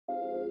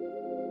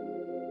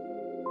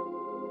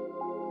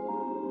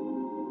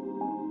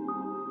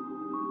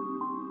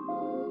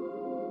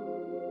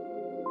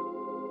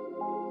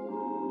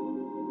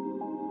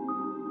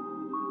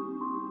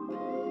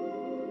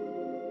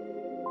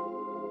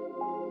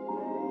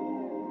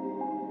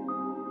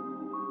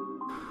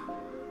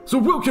So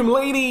welcome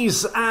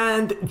ladies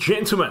and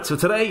gentlemen. So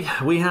today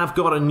we have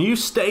got a new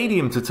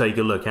stadium to take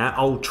a look at,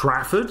 Old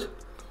Trafford.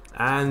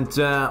 And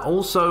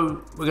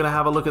also we're going to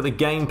have a look at the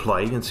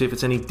gameplay and see if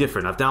it's any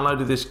different. I've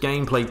downloaded this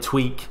gameplay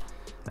tweak.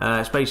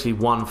 It's basically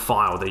one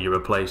file that you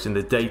replace in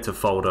the data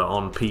folder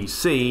on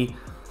PC.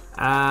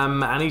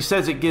 And he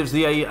says it gives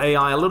the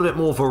AI a little bit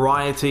more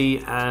variety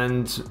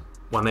and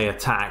when they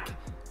attack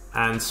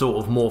and sort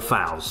of more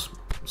fouls.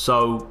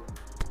 So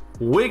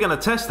we're going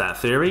to test that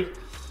theory.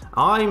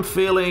 I'm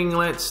feeling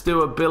let's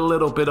do a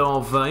little bit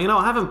of, I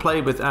haven't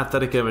played with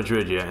Atletico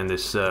Madrid yet in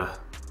this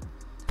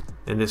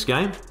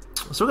game.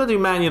 So we're going to do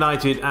Man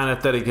United and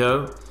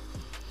Atletico.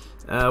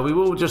 We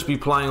will just be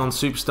playing on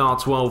Superstar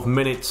 12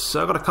 minutes.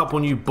 I've got a couple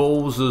new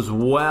balls as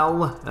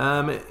well.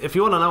 If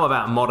you want to know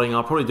about modding,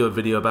 I'll probably do a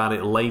video about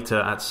it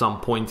later at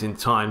some point in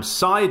time.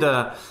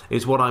 Cider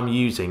is what I'm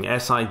using,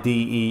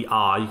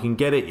 S-I-D-E-R. You can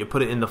get it, you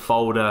put it in the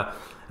folder,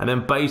 and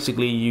then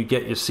basically you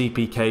get your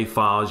CPK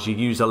files, you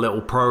use a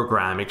little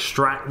program,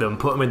 extract them,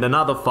 put them in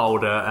another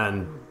folder,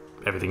 and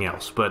everything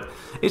else. But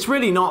it's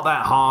really not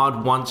that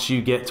hard once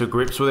you get to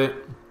grips with it.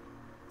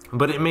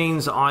 But it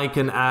means I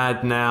can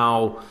add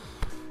now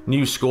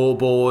new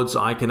scoreboards,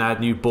 I can add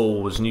new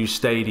balls, new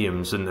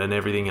stadiums, and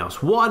everything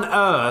else. What on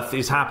earth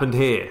has happened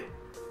here?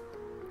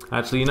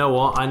 Actually, you know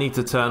what? I need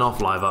to turn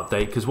off live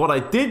update, because what I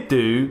did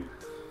do...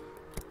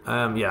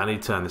 yeah, I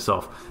need to turn this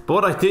off. But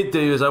what I did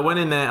do is I went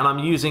in there and I'm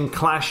using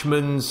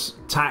Clashman's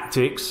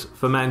tactics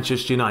for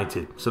Manchester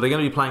United. So they're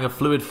going to be playing a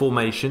fluid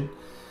formation.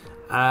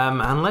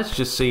 And let's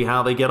just see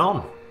how they get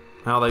on,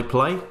 how they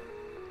play.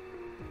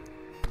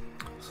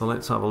 So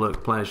let's have a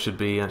look. Players should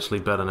be actually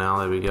better now.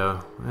 There we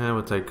go. And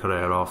we'll take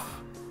Correa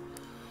off.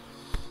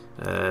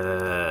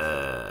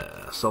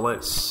 So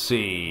let's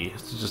see.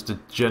 It's just a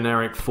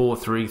generic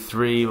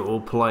 4-3-3, but we'll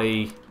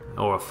play,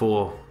 or a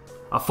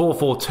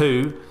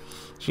 4-4-2.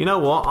 So you know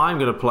what? I'm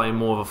going to play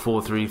more of a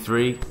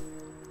 4-3-3.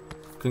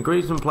 Can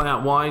Griezmann play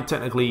out wide?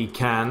 Technically he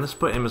can. Let's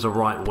put him as a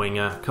right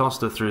winger.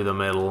 Costa through the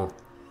middle.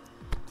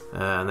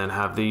 And then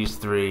have these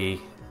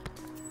three.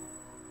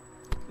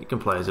 He can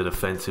play as a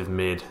defensive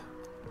mid.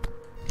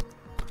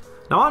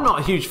 Now, I'm not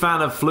a huge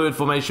fan of fluid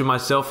formation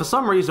myself. For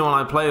some reason, when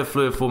I play a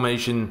fluid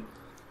formation,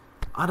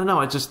 I don't know,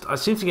 I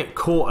seem to get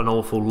caught an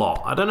awful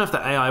lot. I don't know if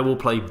the AI will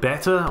play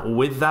better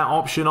with that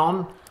option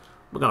on.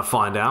 We're going to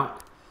find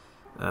out.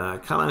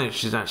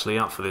 Kalinic is actually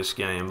up for this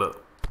game,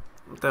 but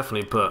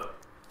definitely put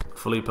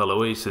Felipe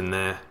Luis in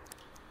there.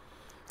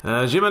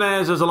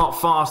 Jimenez is a lot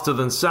faster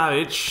than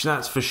Savic,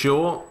 that's for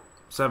sure.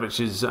 Savic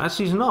is...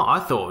 Actually, he's not. I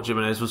thought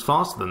Jimenez was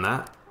faster than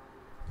that.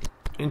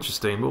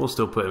 Interesting, but we'll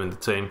still put him in the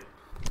team.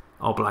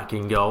 Oh, black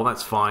in goal,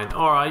 that's fine.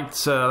 Alright,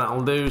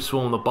 that'll do.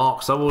 Swarm the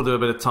box. I will do a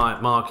bit of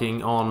tight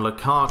marking on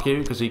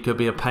Lukaku, because he could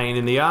be a pain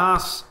in the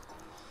ass.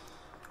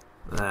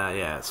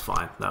 Yeah, it's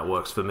fine. That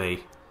works for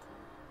me.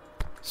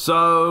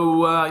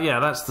 So, yeah,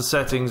 that's the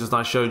settings as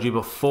I showed you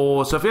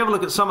before. So if you have a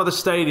look at some of the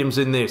stadiums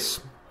in this,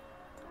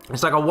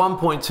 it's like a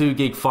 1.2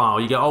 gig file.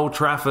 You get Old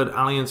Trafford,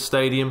 Allianz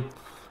Stadium,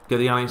 get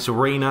the Allianz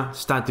Arena,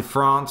 Stade de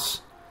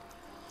France,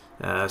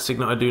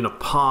 Signal Iduna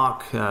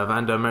Park,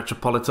 Vanda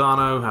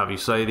Metropolitano, however you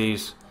say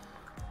these.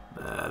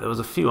 There was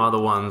a few other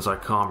ones I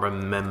can't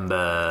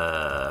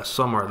remember.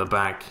 Somewhere at the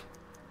back.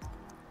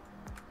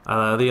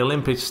 The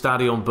Olympic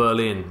Stadion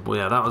Berlin. Well,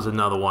 yeah, that was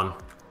another one.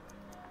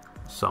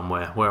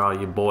 Somewhere. Where are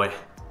you, boy?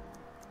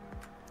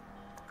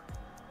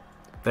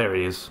 There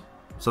he is.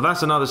 So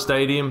that's another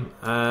stadium.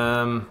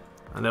 And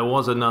there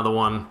was another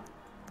one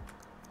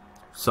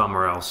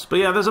somewhere else. But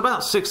yeah, there's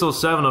about 6 or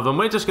 7 of them.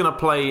 We're just going to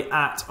play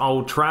at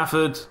Old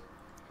Trafford.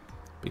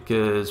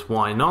 Because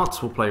why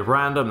not? We'll play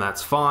random.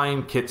 That's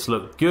fine. Kits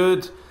look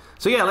good.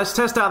 So yeah, let's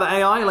test out the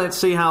AI, let's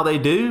see how they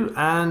do,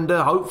 and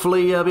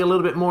hopefully be a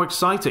little bit more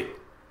exciting.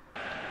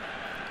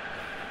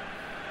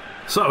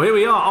 So here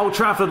we are, Old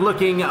Trafford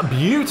looking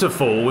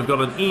beautiful. We've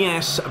got an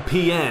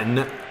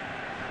ESPN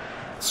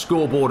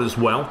scoreboard as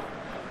well.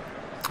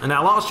 And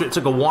now last year it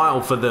took a while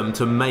for them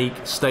to make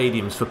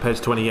stadiums for PES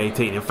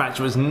 2018. In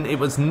fact, it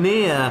was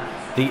near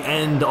the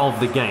end of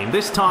the game.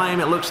 This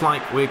time it looks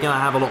like we're going to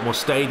have a lot more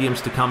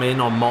stadiums to come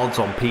in on mods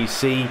on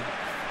PC.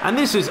 And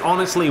this is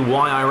honestly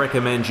why I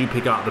recommend you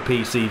pick up the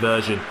PC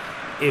version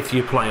if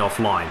you play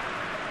offline.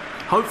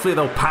 Hopefully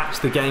they'll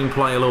patch the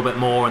gameplay a little bit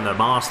more and the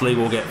Master League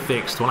will get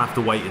fixed. We'll have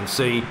to wait and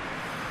see.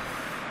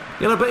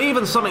 But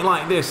even something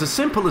like this, as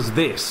simple as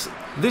this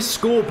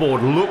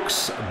scoreboard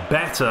looks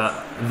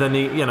better than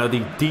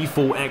the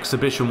default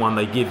exhibition one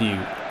they give you,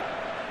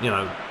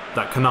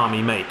 that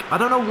Konami make. I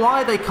don't know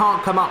why they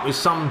can't come up with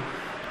some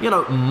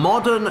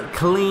modern,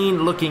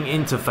 clean-looking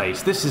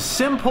interface. This is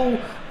simple,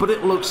 but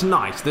it looks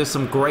nice. There's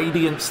some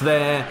gradients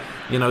there.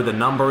 The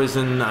number is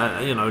in,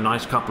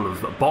 nice couple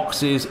of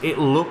boxes. It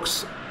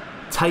looks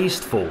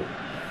tasteful.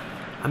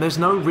 And there's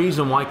no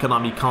reason why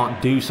Konami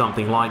can't do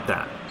something like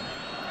that.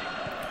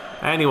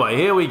 Anyway,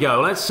 here we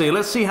go. Let's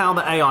see how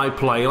the AI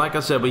play. Like I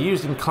said, we're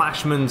using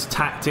Clashman's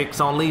tactics.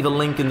 I'll leave a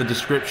link in the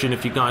description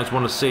if you guys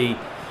want to see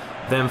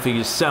them for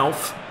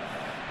yourself.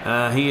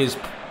 He is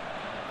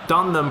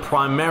done them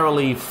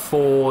primarily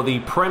for the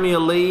Premier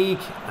League,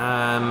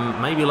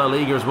 maybe La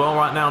Liga as well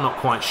right now, not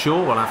quite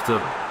sure. We'll have to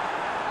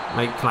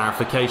make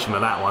clarification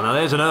with that one. Now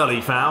there's an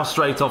early foul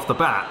straight off the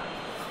bat.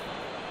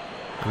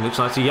 It looks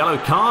like it's a yellow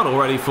card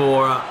already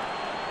for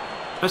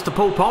Mr.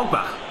 Paul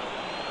Pogba.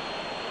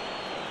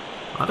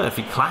 I don't know if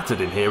he clattered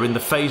him here in the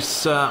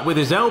face with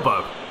his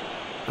elbow.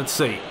 Let's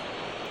see.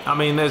 I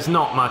mean, there's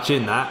not much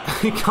in that.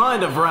 He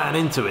kind of ran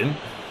into him.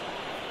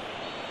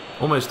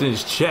 Almost in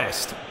his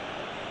chest.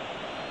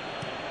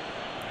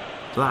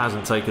 So that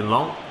hasn't taken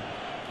long.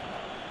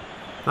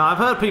 Now, I've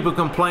heard people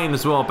complain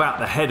as well about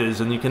the headers,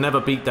 and you can never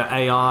beat the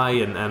AI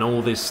and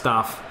all this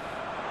stuff.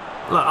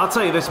 Look, I'll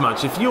tell you this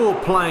much. If you're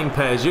playing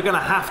PES, you're going to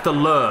have to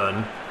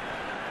learn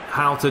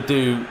how to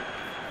do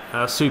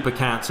super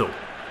cancel.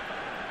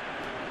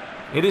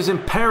 It is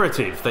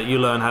imperative that you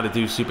learn how to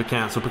do super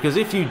cancel, because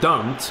if you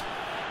don't,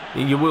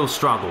 you will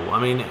struggle. I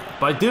mean,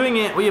 by doing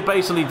it, what you're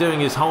basically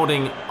doing is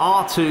holding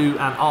R2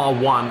 and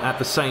R1 at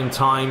the same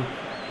time.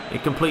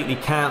 It completely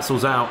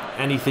cancels out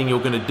anything you're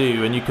going to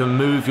do, and you can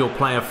move your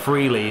player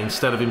freely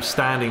instead of him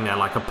standing there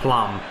like a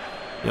plum,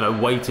 you know,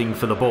 waiting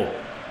for the ball.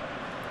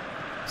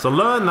 So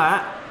learn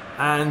that,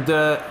 and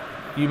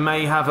you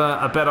may have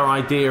a better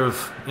idea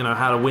of, you know,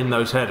 how to win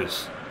those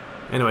headers.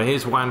 Anyway,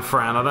 here's Juan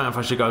Fran. I don't know if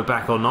I should go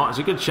back or not. It's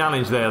a good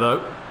challenge there,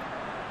 though.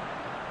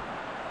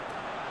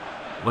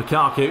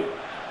 Lukaku.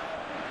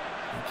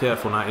 Be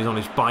careful now, he's on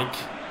his bike.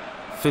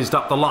 Fizzed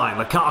up the line.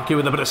 Lukaku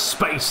with a bit of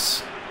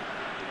space.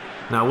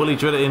 Now, will he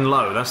drill it in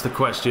low? That's the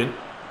question.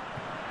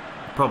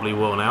 Probably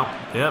will now.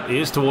 Yep, he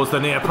is towards the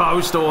near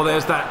post. Oh,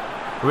 there's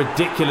that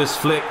ridiculous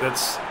flick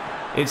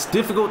it's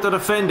difficult to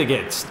defend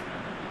against.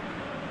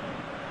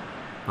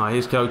 Right,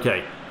 here's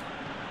Koke.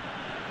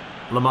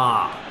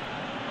 Lamar.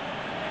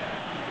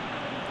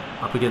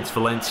 Up against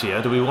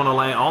Valencia. Do we want to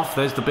lay it off?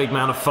 There's the big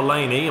man of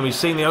Fellaini, and we've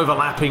seen the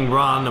overlapping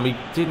run, and we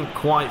didn't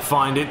quite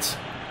find it.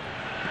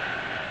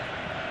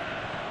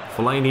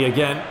 Fellaini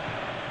again.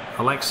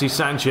 Alexis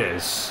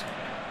Sanchez.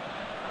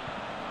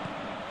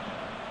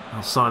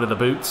 Outside of the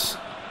boots.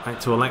 Back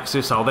to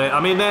Alexis. Oh, there. I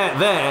mean,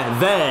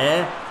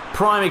 there.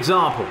 Prime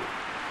example.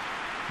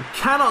 You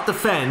cannot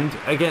defend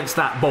against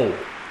that ball.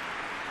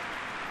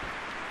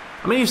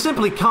 I mean, you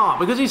simply can't,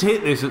 because he's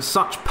hit this at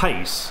such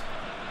pace.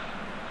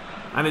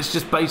 And it's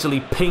just basically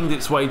pinged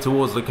its way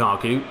towards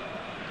Lukaku.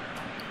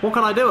 What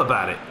can I do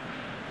about it?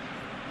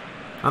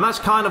 And that's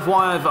kind of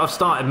why I've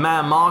started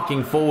man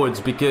marking forwards,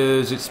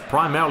 because it's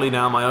primarily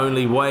now my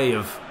only way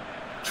of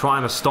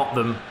trying to stop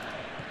them.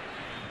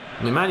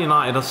 I mean, Man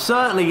United are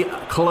certainly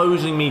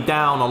closing me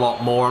down a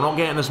lot more. I'm not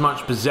getting as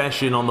much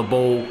possession on the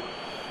ball.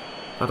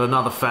 Had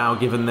another foul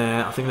given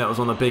there. I think that was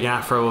on the big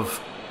afro of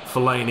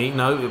Fellaini.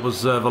 No, it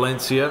was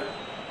Valencia.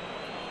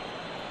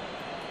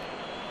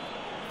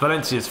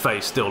 Valencia's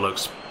face still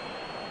looks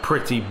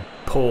pretty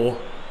poor.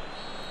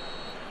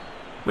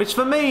 Which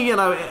for me, you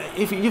know,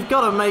 if you've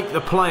got to make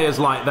the players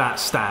like that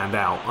stand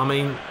out. I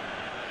mean,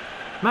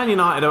 Man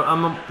United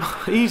are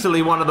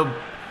easily one of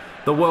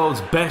the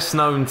world's best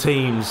known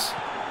teams.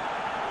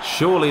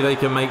 Surely they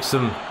can make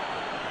some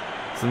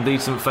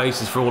decent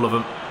faces for all of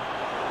them.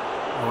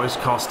 Oh, it's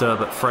Costa,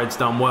 but Fred's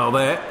done well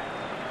there.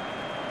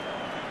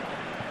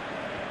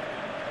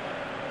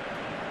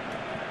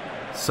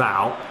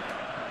 Sal.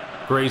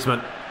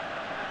 Griezmann.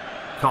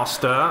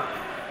 Costa.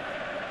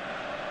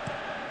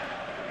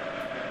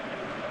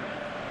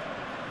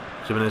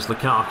 Jimenez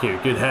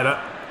Lukaku. Good header.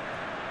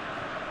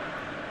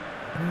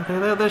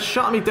 They're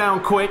shutting me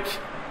down quick.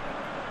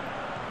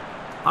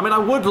 I mean, I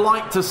would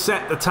like to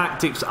set the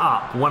tactics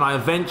up when I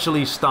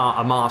eventually start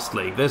a Master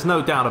League. There's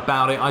no doubt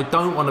about it. I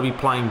don't want to be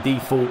playing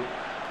default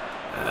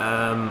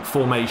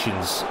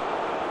formations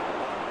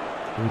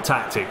and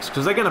tactics,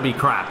 because they're going to be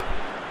crap.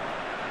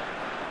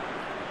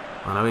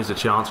 I know here's a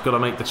chance. Got to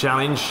make the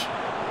challenge.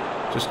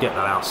 Just get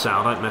that out,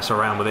 Sal. Don't mess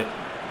around with it.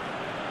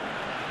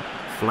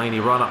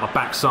 Fellaini right up my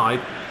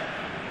backside.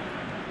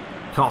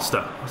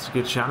 Costa. That's a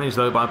good challenge,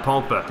 though, by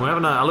Pogba. We're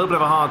having a little bit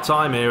of a hard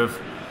time here of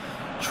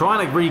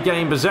trying to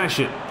regain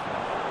possession.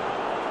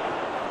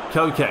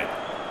 Koke.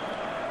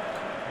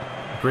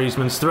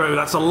 Griezmann's through.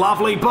 That's a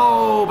lovely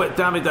ball, but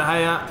David De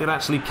Gea did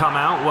actually come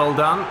out. Well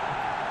done.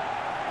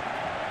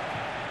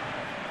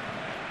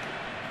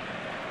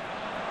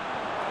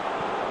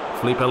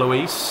 Felipe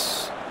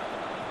Luis.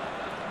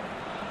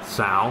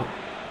 Sal.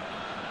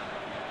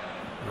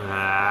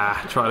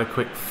 Tried a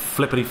quick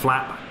flippity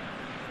flap.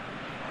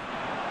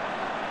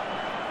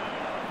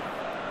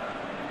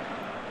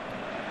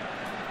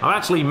 I've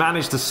actually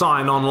managed to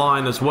sign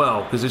online as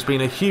well, because it's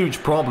been a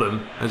huge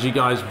problem, as you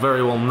guys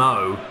very well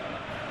know.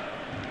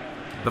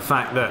 The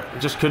fact that I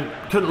just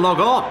couldn't log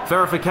on.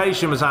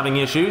 Verification was having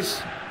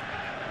issues.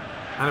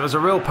 And it was a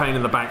real pain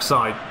in the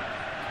backside.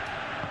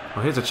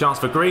 Well, here's a chance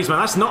for Griezmann.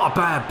 That's not a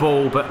bad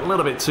ball, but a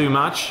little bit too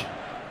much.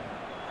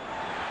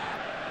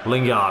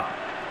 Lingard.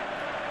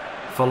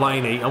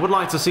 Fellaini. I would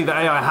like to see the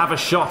AI have a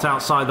shot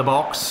outside the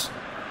box.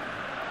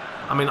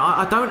 I mean,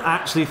 I don't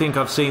actually think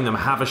I've seen them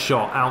have a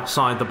shot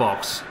outside the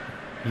box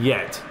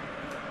yet.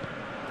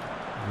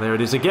 There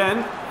it is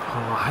again.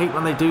 Oh, I hate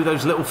when they do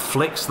those little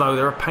flicks, though.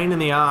 They're a pain in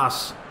the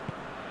ass.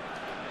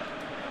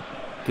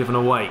 Given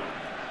away.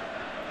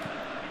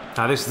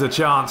 Now this is the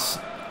chance.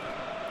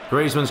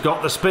 Griezmann's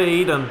got the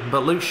speed,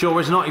 but Luke Shaw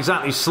is not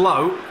exactly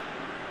slow.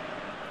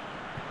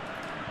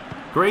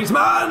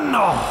 Griezmann!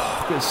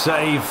 Oh, good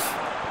save.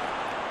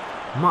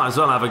 Might as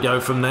well have a go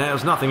from there.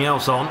 There's nothing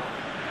else on.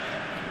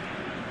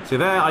 See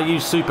there, I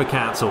used super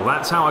cancel.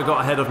 That's how I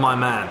got ahead of my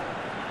man.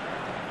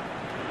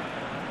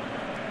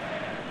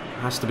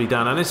 Has to be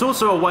done. And it's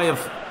also a way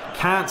of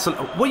cancel.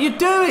 What are you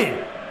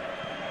doing?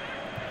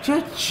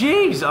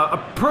 Jeez,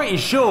 I'm pretty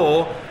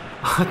sure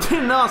I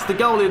didn't ask the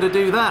goalie to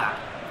do that.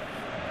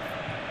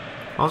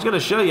 I was going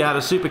to show you how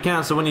to super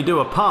cancel when you do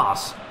a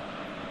pass,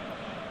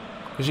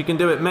 because you can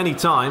do it many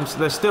times.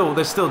 They're still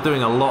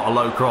doing a lot of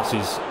low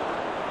crosses.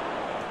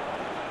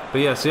 But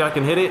yeah, see, I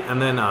can hit it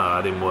and then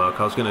it didn't work.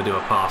 I was going to do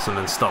a pass and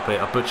then stop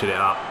it. I butchered it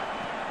up.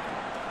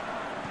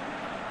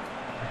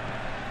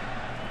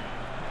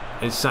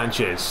 It's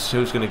Sanchez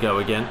who's going to go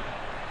again.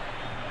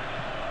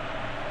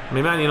 I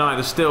mean, Man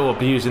United are still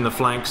abusing the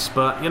flanks,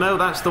 but you know,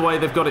 that's the way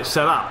they've got it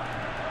set up.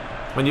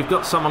 When you've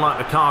got someone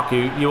like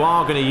Lukaku, you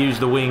are going to use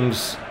the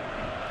wings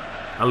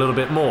a little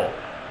bit more.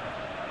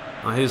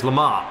 Now here's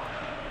Lamar.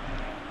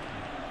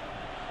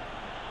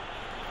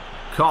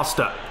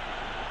 Costa.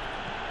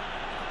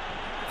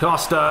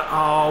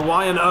 Oh,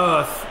 why on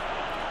earth?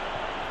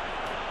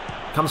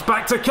 Comes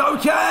back to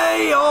Koke.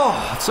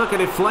 Oh, took a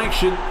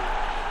deflection.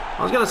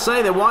 I was going to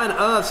say that, why on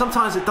earth?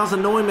 Sometimes it does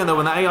annoy me though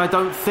when the AI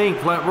don't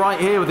think. Like right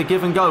here with the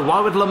give and go.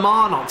 Why would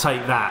Lamar not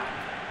take that?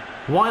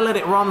 Why let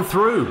it run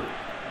through?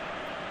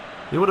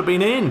 He would have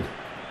been in.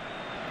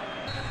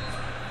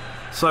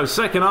 So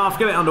second half,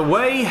 get it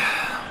underway.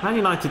 Man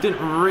United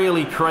didn't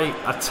really create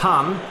a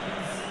ton.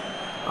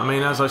 I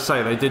mean, as I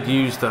say, they did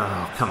use the...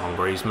 Oh, come on,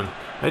 Griezmann.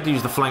 They did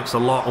use the flanks a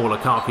lot. Or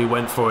Lukaku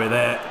went for it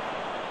there.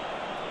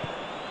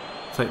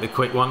 Take the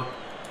quick one.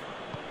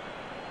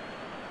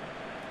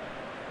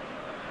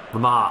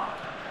 Lamar.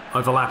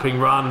 Overlapping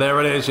run. There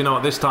it is. You know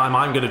what? This time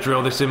I'm going to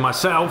drill this in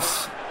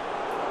myself.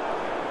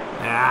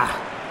 Yeah.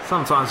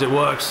 Sometimes it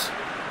works.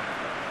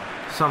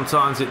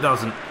 Sometimes it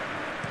doesn't.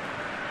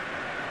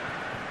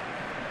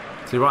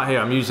 See, right here,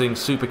 I'm using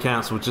super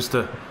cancel just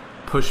to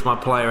push my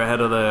player ahead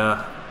of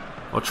the...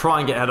 or try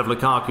and get ahead of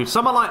Lukaku.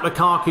 Someone like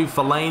Lukaku,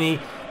 Fellaini,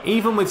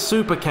 even with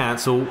super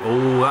cancel...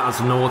 Oh, that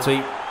was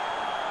naughty.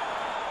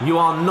 You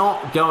are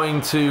not going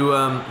to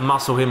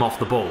muscle him off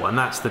the ball, and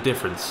that's the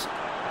difference.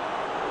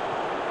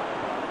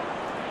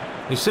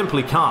 You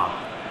simply can't.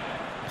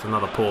 It's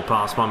another poor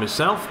pass by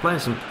myself. Playing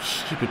some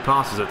stupid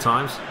passes at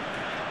times.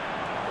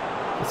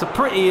 It's a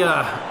pretty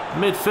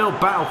midfield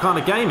battle kind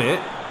of game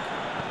here.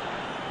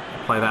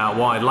 Play that out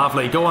wide.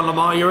 Lovely. Go on,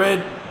 Lamar, you're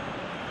in.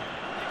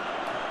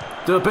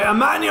 Do a bit of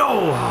manual.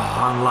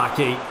 Oh,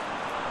 unlucky.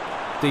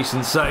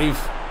 Decent save.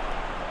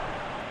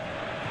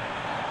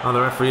 Oh,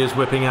 the referee is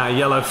whipping out a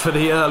yellow for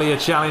the earlier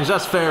challenge.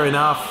 That's fair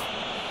enough.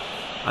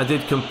 I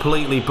did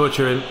completely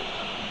butcher him.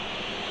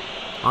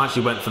 I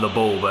actually went for the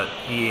ball, but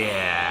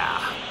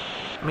yeah.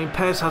 I mean,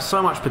 PES has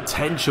so much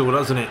potential,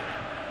 doesn't it?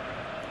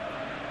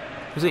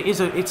 Because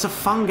it's a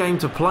fun game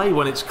to play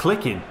when it's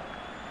clicking.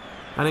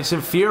 And it's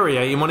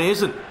infuriating when it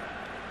isn't.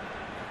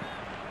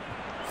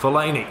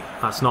 Fellaini.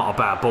 That's not a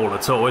bad ball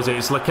at all, is it?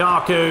 It's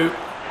Lukaku.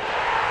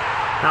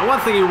 Now,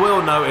 one thing you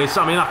will notice,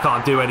 I mean, I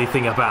can't do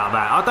anything about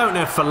that. I don't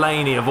know if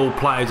Fellaini, of all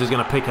players, is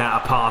going to pick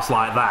out a pass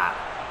like that.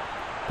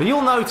 But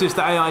you'll notice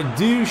that AI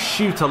do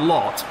shoot a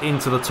lot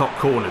into the top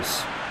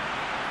corners.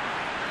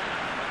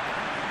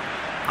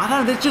 I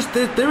don't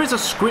know, there is a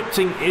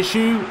scripting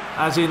issue,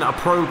 as in a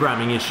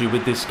programming issue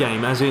with this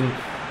game, as in,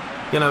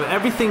 you know,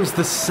 everything's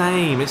the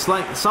same. It's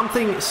like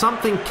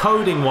something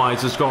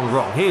coding-wise has gone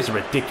wrong. Here's a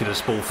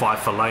ridiculous ball fight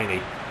for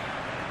Fellaini.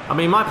 I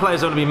mean, my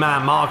players are going to be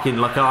man-marking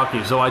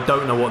Lukaku, so I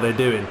don't know what they're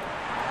doing.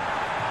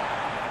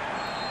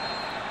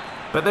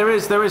 But there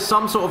is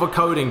some sort of a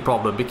coding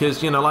problem,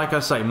 because, you know, like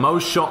I say,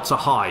 most shots are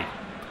high.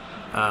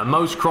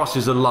 Most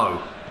crosses are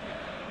low.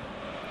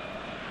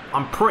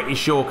 I'm pretty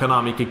sure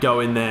Konami could go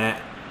in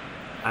there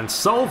and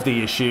solve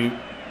the issue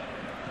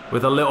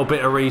with a little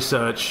bit of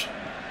research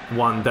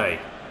one day.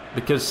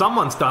 Because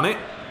someone's done it.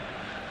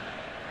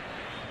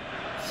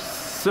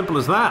 Simple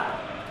as that.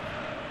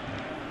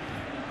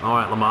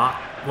 Alright, Lamar.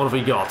 What have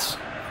we got?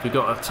 Have we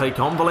got to take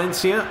on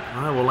Valencia?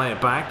 No, we'll lay it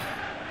back.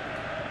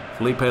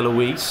 Felipe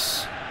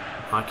Luis.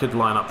 I could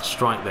line up the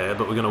strike there,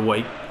 but we're going to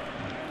wait.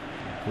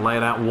 Lay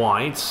it out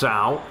wide.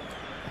 Sal.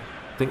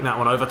 Think that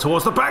one over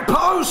towards the back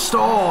post.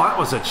 Oh, that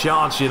was a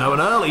chance, you know. An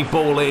early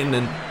ball in,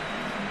 and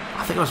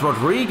I think it was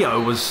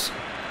Rodrigo was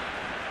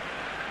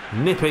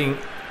nipping,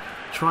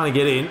 trying to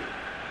get in.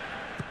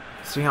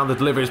 See how the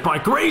delivery is by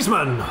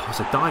Griezmann. Oh, it was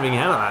a diving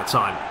header that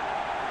time.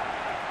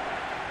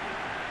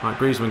 Right,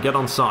 Griezmann, get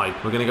on side.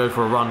 We're going to go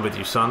for a run with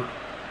you, son.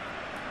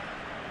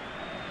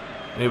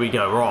 Here we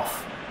go, we're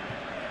off.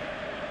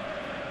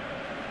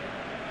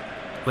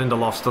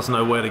 Lindelofs doesn't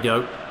know where to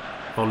go.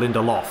 Or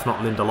Lindelof, not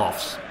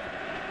Lindelofs.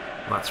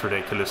 That's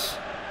ridiculous.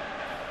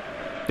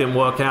 Didn't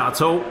work out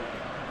at all.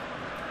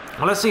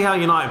 Well, let's see how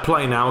United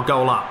play now, a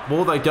goal up.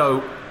 Will they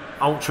go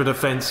ultra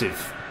defensive?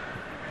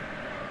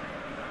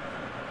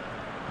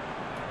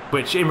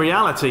 Which in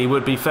reality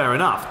would be fair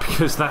enough,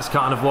 because that's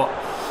kind of what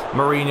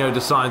Mourinho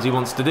decides he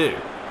wants to do.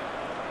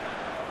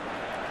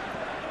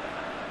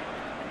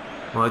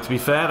 Well, to be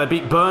fair, they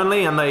beat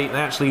Burnley and they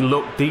actually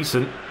looked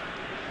decent.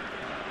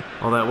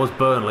 Although it was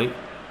Burnley.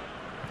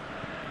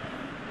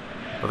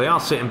 But they are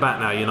sitting back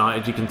now,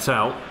 United, you can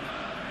tell.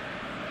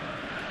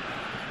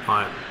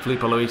 Right,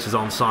 Felipe Luis is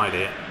onside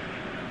here.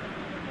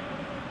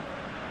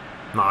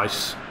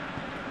 Nice.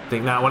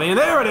 Think that one in.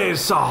 There it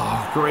is!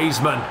 Oh,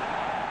 Griezmann.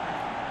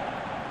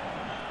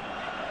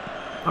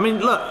 I mean,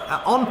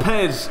 look, on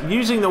PES,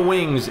 using the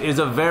wings is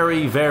a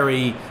very,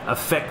 very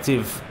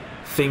effective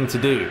thing to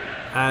do.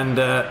 And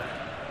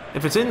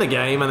if it's in the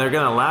game and they're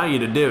going to allow you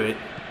to do it,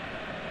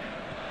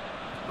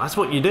 that's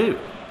what you do.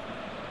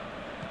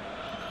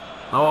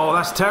 Oh,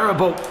 that's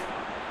terrible.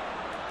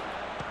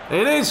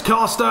 It is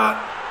Costa.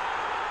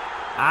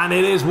 And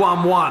it is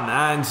 1-1.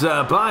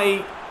 And Bay,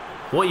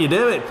 what are you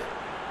doing?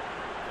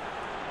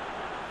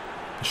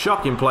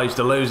 Shocking place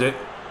to lose it.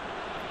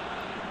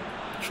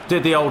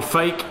 Did the old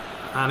fake,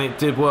 and it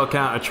did work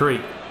out a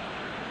treat.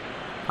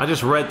 I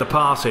just read the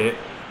pass here.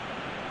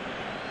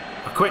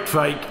 A quick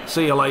fake,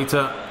 see you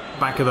later,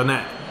 back of the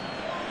net.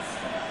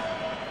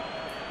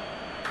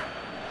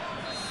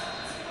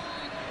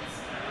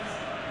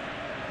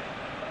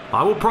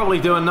 I will probably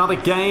do another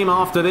game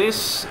after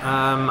this,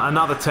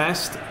 another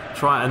test,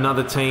 try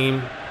another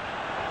team.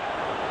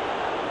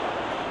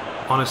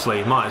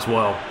 Honestly, might as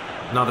well.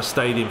 Another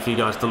stadium for you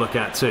guys to look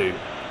at too.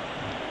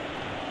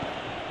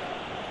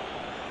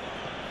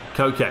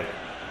 Koke.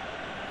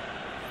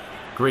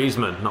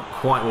 Griezmann, not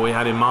quite what we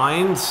had in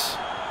mind.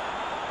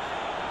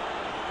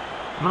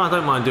 I mean, I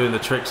don't mind doing the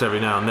tricks every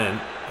now and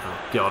then.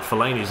 Oh God,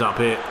 Fellaini's up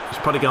here. He's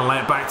probably going to lay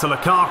it back to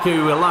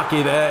Lukaku. We're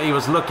lucky there. He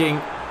was looking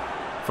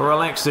for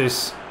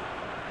Alexis.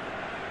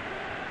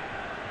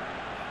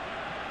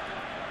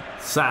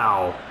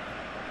 Sal.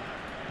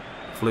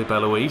 Felipe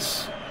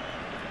Luis.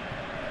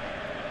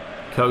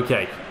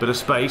 Koke. Bit of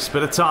space,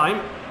 bit of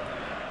time.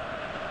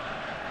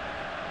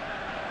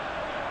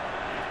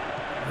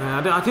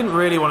 I didn't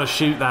really want to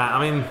shoot that. I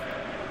mean,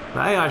 the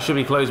AI should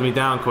be closing me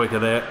down quicker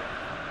there.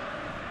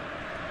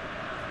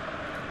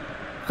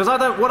 Because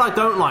what I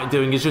don't like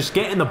doing is just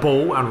getting the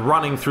ball and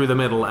running through the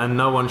middle and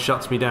no one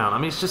shuts me down. I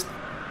mean,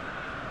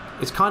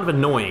 it's kind of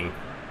annoying.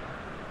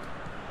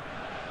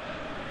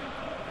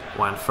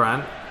 Juan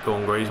Fran, go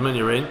on Griezmann,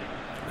 you're in.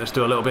 Let's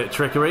do a little bit of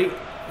trickery.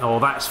 Oh,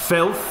 that's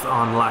filth.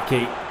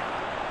 Unlucky.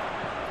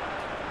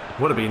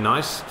 Would have been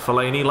nice.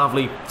 Fellaini,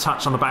 lovely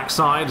touch on the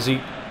backside as he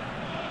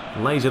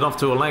lays it off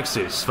to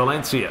Alexis.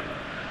 Valencia.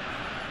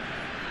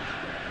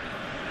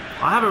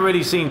 I haven't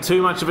really seen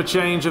too much of a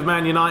change of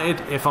Man United,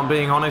 if I'm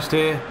being honest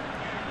here.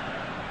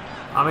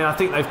 I mean, I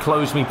think they've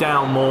closed me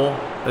down more.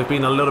 They've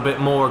been a little bit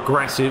more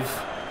aggressive.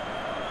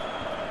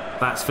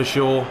 That's for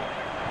sure.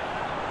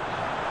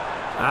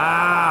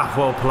 Ah,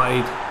 well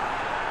played.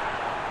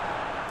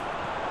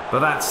 But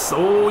that's...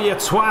 Oh, you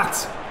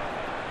twat!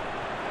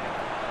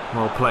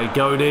 Well played,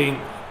 Godin.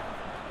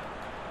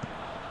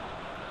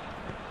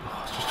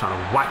 Oh, just trying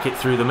to whack it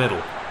through the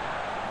middle.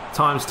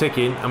 Time's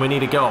ticking, and we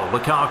need a goal.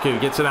 Lukaku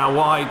gets it out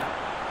wide.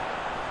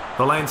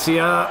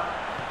 Valencia.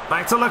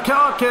 Back to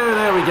Lukaku.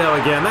 There we go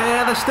again.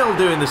 They're still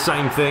doing the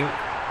same thing.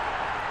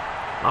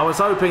 I was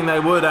hoping they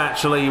would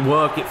actually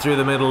work it through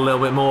the middle a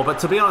little bit more, but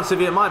to be honest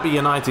with you, it might be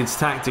United's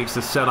tactics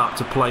to set up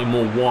to play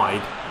more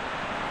wide.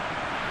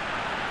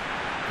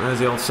 There's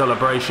the old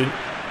celebration.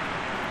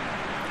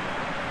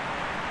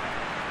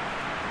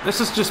 This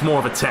is just more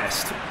of a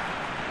test.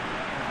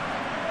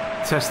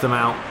 Test them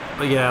out.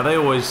 But yeah, they're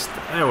always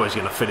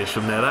going to finish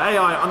from there. The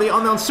AI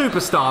on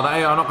Superstar, the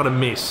AI are not going to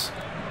miss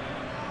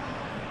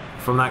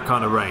from that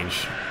kind of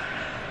range.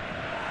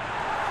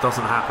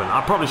 Doesn't happen.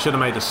 I probably should have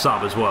made a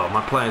sub as well.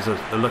 My players are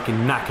looking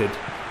knackered.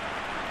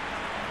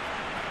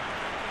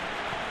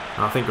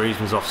 And I think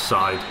Griezmann's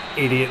offside.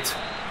 Idiot.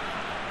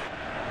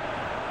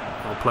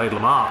 Well played,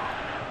 Lamar.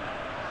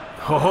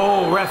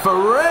 Oh,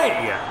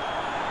 referee!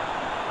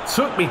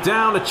 Took me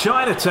down to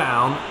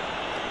Chinatown.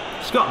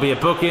 It's got to be a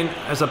booking.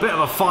 There's a bit of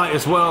a fight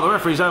as well. The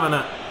referee's having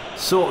to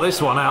sort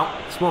this one out.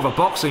 It's more of a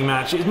boxing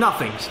match. It's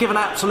nothing. It's given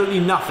absolutely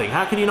nothing.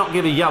 How can you not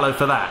give a yellow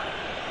for that?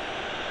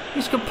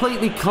 He's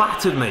completely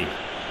clattered me.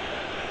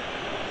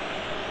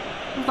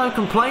 There's no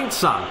complaint,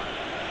 son.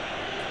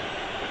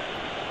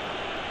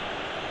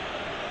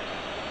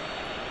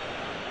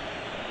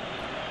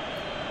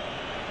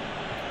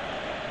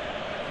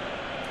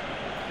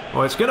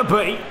 Well, it's going to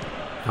be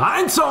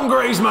Anton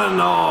Griezmann.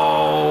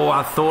 Oh,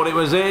 I thought it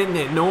was in.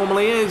 It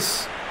normally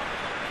is.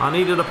 I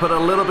needed to put a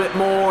little bit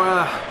more,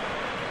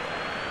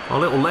 a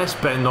little less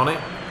bend on it.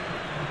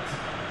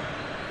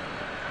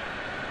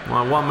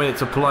 Well, 1 minute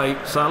to play,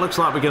 so it looks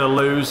like we're going to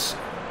lose.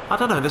 I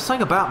don't know, there's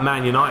something about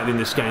Man United in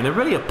this game. They're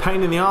really a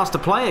pain in the arse to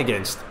play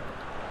against.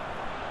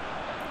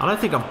 I don't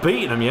think I've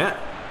beaten them yet.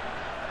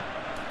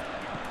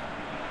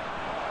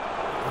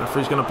 The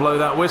referee's going to blow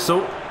that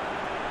whistle.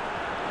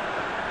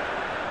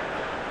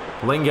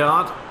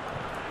 Lingard.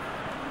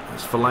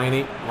 It's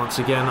Fellaini once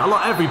again.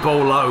 Every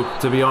ball low,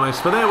 to be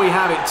honest. But there we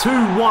have it,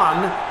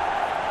 2-1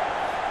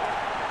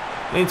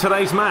 in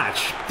today's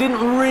match.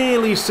 Didn't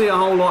really see a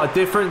whole lot of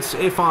difference,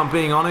 if I'm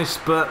being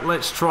honest. But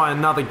let's try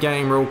another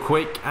game real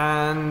quick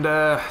and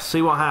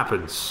see what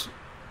happens.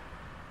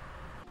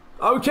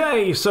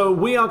 Okay, so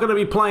we are going to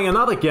be playing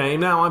another game.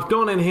 Now, I've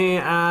gone in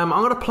here, I'm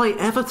going to play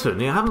Everton.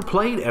 I haven't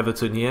played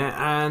Everton yet,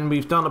 and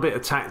we've done a bit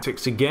of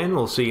tactics again.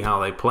 We'll see how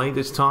they play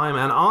this time.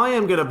 And I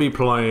am going to be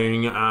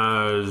playing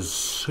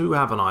as... Who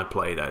haven't I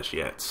played as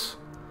yet?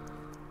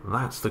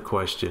 That's the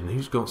question.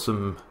 Who's got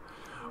some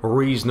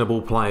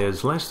reasonable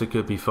players? Leicester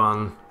could be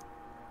fun.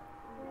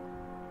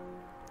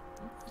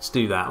 Let's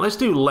do that. Let's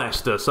do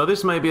Leicester. So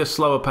this may be a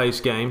slower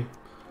paced game.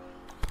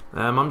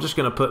 I'm just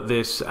going to put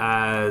this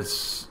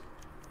as...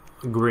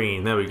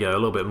 green, there we go, a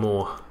little bit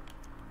more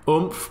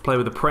oomph. Play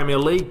with the Premier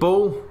League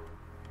ball.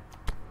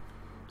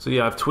 So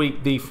yeah, I've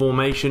tweaked the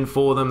formation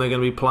for them. They're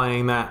going to be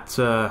playing that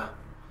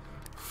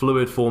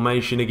fluid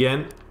formation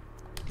again.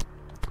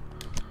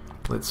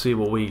 Let's see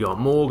what we got.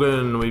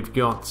 Morgan, we've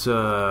got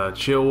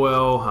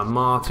Chilwell and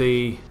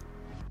Marty.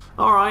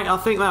 Alright, I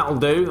think that'll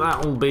do.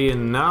 That'll be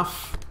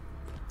enough.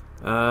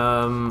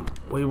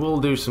 We will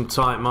do some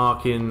tight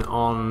marking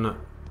on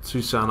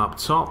Susan up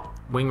top.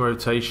 Wing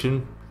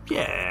rotation.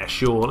 Yeah,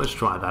 sure, let's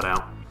try that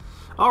out.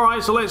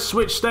 Alright, so let's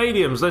switch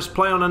stadiums. Let's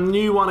play on a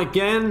new one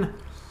again.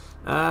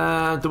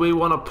 Do we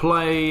want to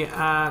play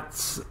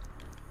at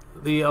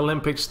the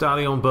Olympic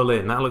Stadion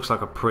Berlin? That looks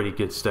like a pretty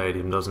good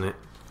stadium, doesn't it?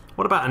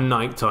 What about a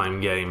nighttime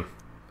game?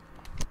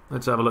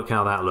 Let's have a look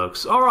how that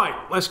looks. Alright,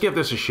 let's give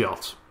this a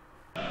shot.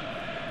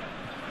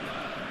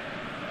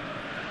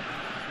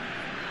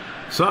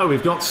 So,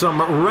 we've got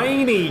some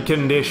rainy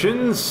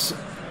conditions.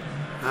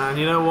 And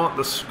you know what,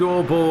 the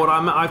scoreboard,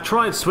 I've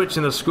tried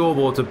switching the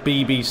scoreboard to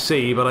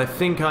BBC, but I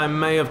think I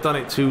may have done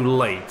it too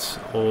late,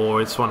 or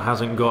this one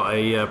hasn't got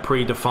a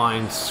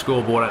predefined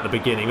scoreboard at the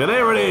beginning. But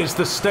there it is,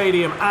 the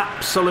stadium,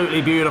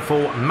 absolutely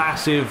beautiful,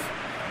 massive,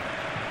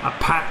 a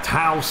packed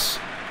house.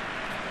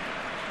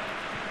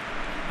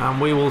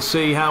 And we will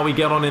see how we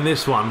get on in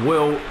this one.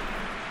 Will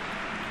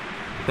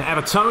the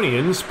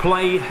Evertonians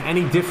play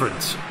any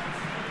different?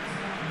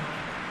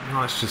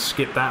 Let's just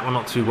skip that, we're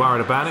not too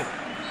worried about it.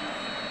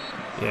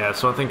 Yeah,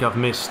 so I think I've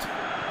missed...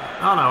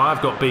 Oh no,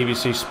 I've got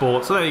BBC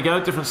Sports. So there you go,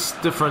 different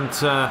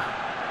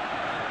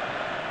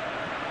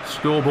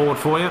scoreboard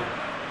for you. You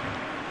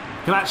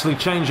can actually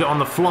change it on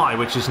the fly,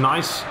 which is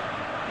nice.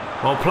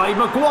 Well played,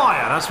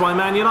 Maguire. That's why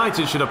Man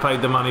United should have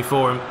paid the money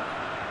for him.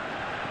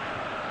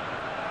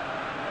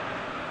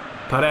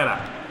 Pereira.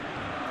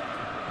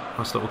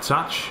 Nice little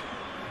touch.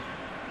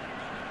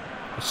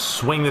 Let's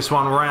swing this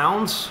one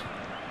round.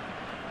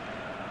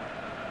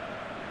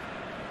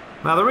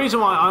 Now the reason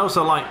why I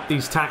also like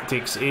these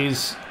tactics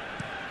is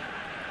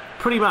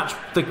pretty much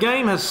the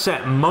game has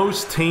set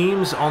most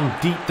teams on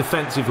deep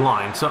defensive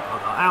lines, so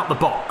out the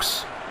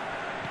box.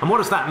 And what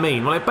does that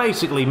mean? Well, it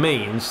basically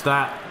means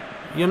that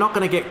you're not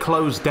going to get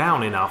closed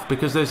down enough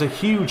because there's a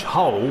huge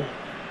hole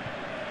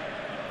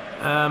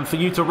for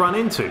you to run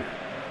into.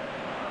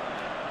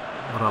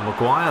 Well done,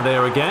 Maguire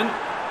there again.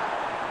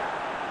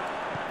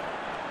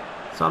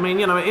 So I mean,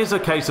 you know, it is a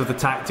case of the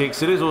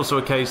tactics. It is also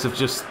a case of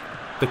just...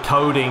 the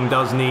coding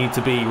does need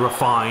to be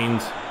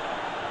refined.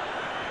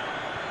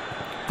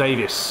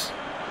 Davis.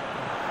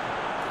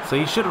 So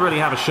you should really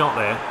have a shot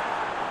there.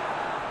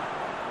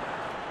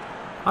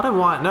 I don't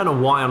know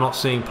why I'm not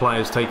seeing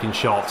players taking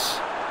shots.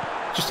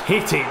 Just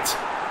hit it.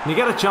 When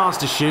you get a chance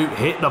to shoot,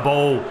 hit the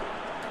ball.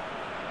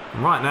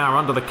 And right now,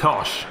 under the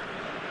cosh.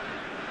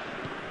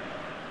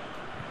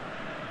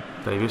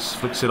 Davis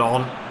flicks it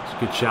on. It's a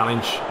good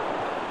challenge.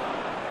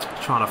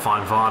 Trying to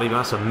find Vardy, but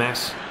that's a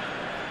mess.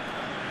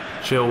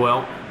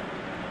 Chilwell.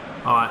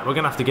 Alright, we're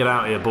going to have to get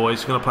out here,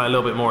 boys. We're going to play a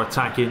little bit more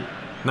attacking.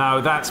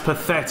 No, that's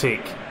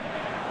pathetic.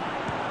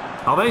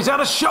 Oh, he's had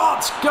a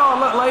shot! God,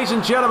 look, ladies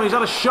and gentlemen, he's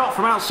had a shot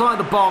from outside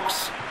the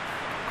box.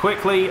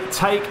 Quickly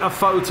take a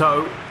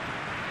photo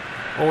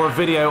or a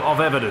video of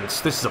evidence.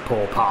 This is a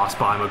poor pass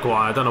by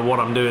Maguire. I don't know what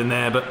I'm doing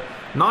there, but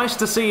nice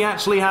to see he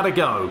actually had a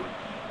go.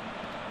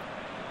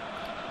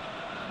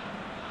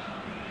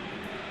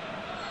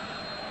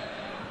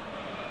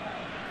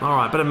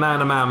 Alright, bit of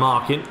man-to-man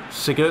marking.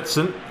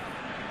 Sigurdsson,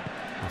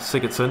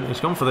 he's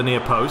gone for the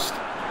near post.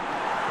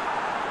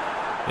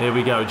 Here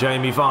we go,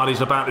 Jamie Vardy's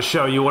about to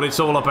show you what it's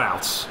all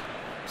about.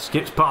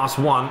 Skips past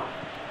one.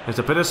 There's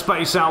a bit of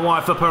space out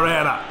wide for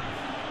Pereira.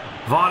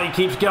 Vardy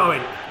keeps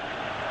going.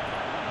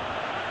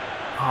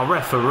 Oh,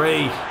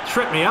 referee,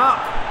 trip me up.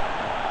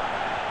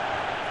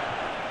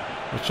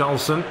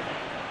 Richarlison.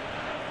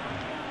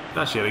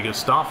 Actually had a good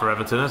start for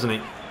Everton, hasn't he?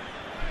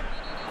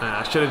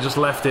 Should have just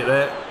left it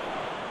there.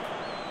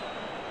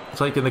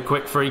 Taking the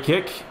quick free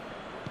kick.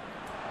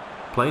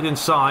 Played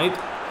inside.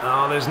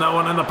 Oh, there's no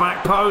one in the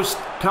back post.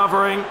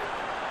 Covering.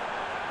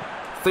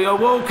 Theo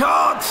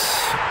Walcott.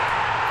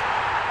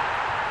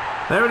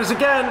 There it is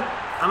again.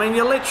 I mean,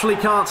 you literally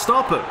can't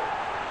stop it.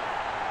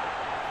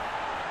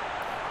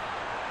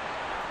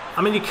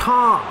 I mean, you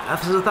can't.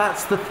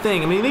 That's the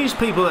thing. I mean, these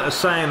people that are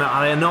saying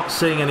that they're not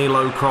seeing any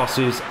low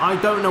crosses, I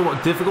don't know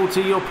what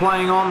difficulty you're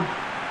playing on.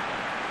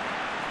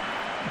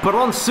 But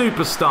on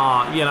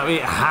Superstar, you know,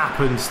 it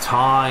happens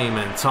time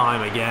and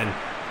time again.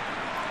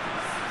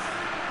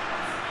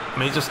 I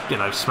mean, just, you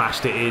know,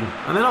 smashed it in.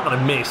 And they're not going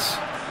to miss.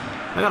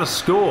 They're going to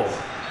score.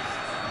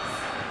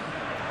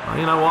 Well,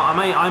 you know what?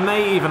 I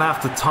may even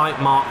have to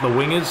tight mark the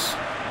wingers.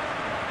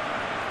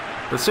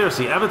 But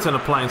seriously, Everton are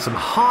playing some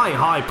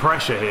high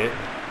pressure here.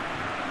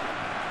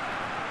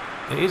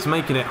 It is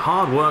making it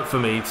hard work for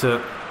me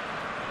to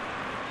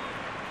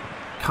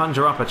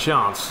conjure up a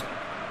chance.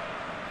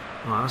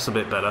 Oh, that's a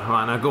bit better.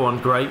 Right, now go on,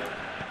 great.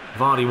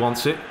 Vardy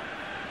wants it.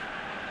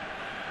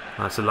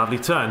 That's a lovely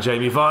turn,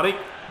 Jamie Vardy.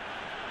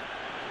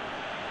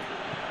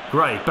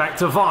 Great, back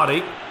to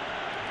Vardy.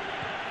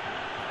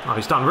 Oh,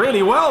 he's done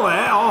really well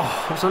there.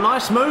 Oh, that's a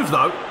nice move,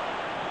 though.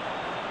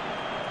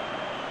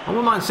 I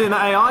wouldn't mind seeing the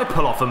AI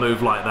pull off a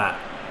move like that.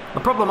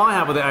 The problem I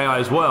have with the AI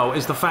as well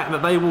is the fact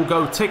that they will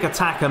go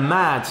tick-attack and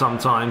mad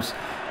sometimes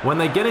when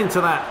they get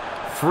into that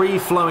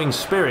free-flowing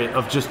spirit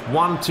of just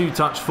 1-2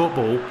 touch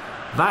football.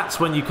 That's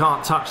when you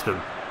can't touch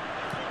them.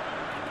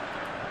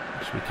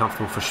 Should be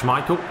comfortable for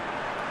Schmeichel.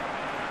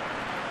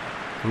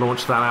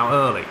 Launch that out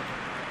early.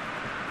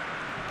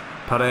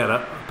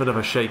 Pereira, a bit of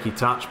a shaky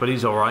touch, but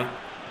he's all right.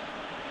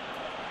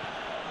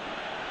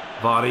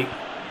 Vardy,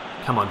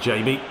 come on,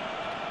 JB.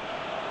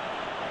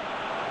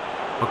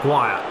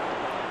 Maguire.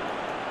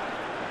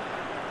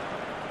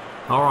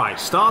 All right,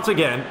 start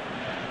again.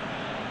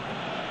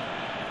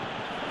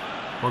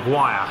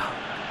 Maguire.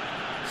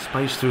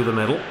 Space through the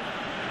middle.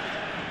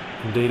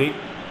 Indeedy.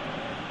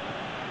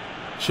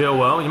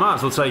 Chilwell, you might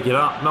as well take it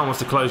up. No one wants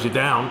to close you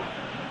down.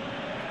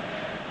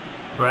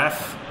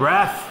 Ref.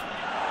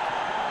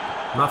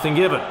 Nothing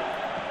given.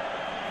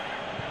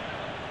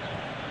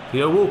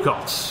 Theo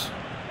Walcott.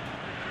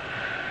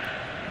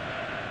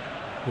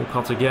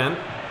 Walcott again.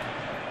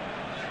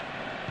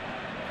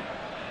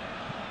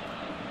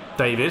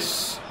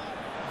 Davis.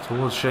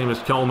 Towards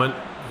Seamus Coleman.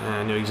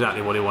 Yeah, knew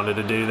exactly what he wanted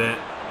to do there.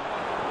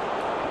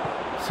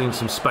 Seeing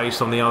some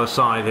space on the other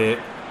side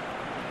here.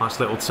 Nice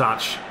little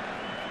touch.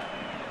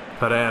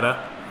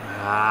 Pereira.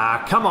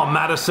 Ah, come on,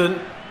 Maddison.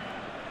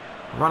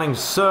 Running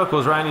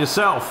circles around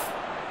yourself.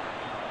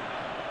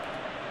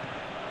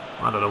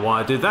 I don't know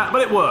why I did that,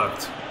 but it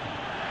worked.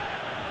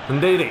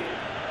 Indeedy.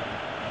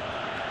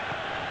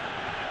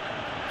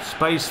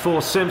 Space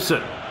for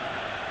Simpson.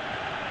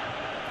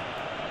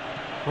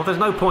 Well, there's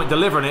no point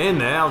delivering it in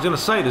there. I was going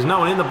to say, there's no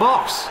one in the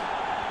box.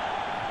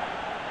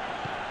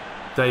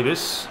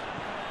 Davis.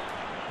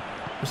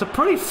 It's a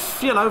pretty,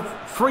 you know,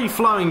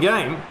 free-flowing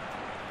game.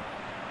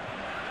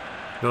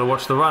 Got to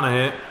watch the runner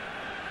here.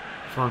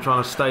 So I'm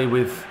trying to stay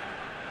with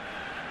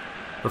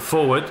the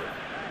forward.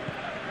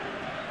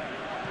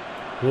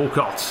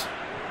 Walcott.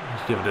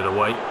 He's giving it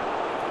away.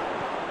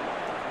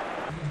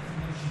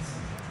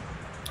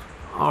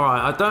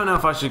 Alright, I don't know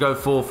if I should go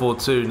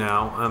 4-4-2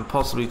 now and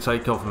possibly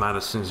take off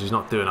Maddison, he's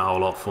not doing a whole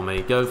lot for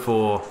me. Go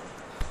for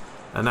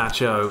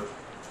Iheanacho.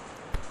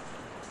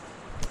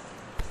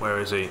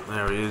 Where is he?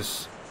 There he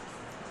is.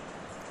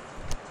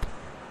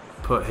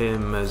 Put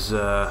him as...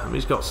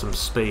 he's got some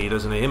speed,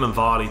 hasn't he? Him and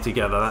Vardy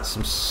together, that's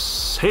some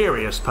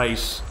serious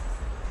pace.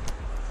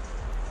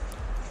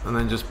 And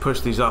then just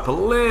push these up a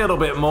little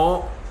bit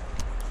more.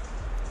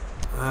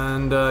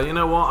 And you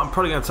know what? I'm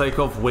probably going to take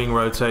off wing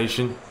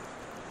rotation.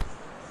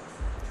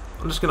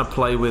 I'm just going to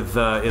play with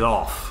it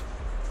off.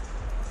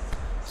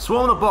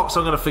 Swarm the box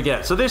I'm going to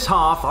forget. So this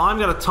half, I'm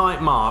going to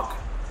tight mark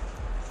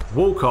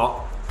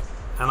Walcott.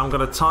 And I'm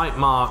going to tight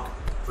mark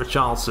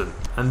Richarlison.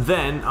 And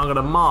then I'm going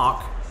to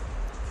mark...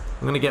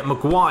 I'm going to get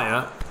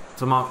Maguire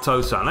to mark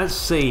Tosan. Let's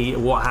see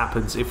what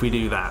happens if we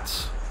do that.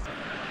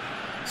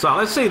 So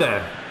let's see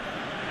there.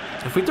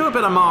 If we do a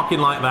bit of marking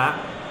like that,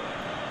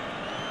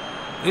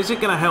 is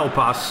it going to help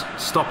us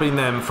stopping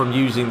them from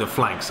using the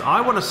flanks? I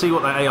want to see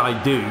what the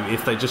AI do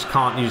if they just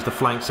can't use the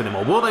flanks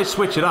anymore. Will they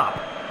switch it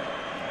up?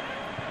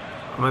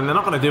 I mean, they're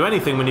not going to do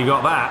anything when you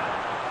got that.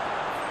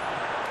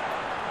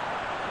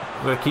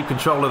 I'm going to keep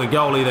control of the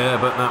goalie there,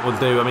 but that will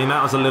do. I mean,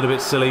 that was a little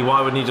bit silly.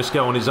 Why wouldn't he just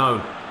go on his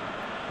own?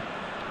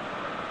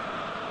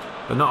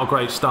 But not a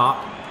great start.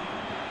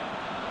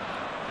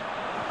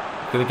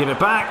 Going to give it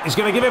back. He's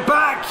going to give it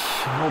back.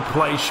 Well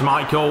played,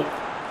 Schmeichel.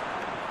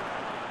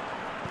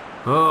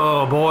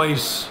 Oh,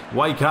 boys.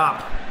 Wake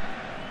up.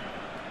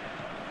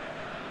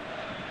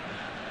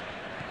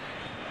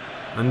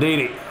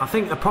 Indeed. I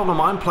think the problem,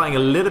 I'm playing a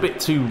little bit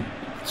too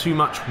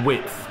much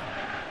width.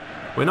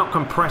 We're not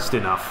compressed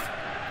enough.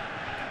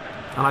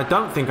 And I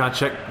don't think I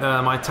checked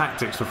my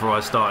tactics before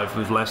I started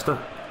with Leicester.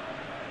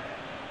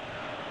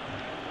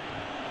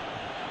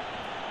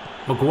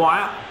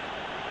 Maguire.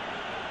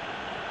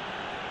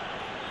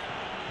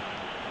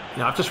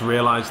 Yeah, I've just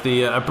realised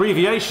the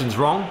abbreviation's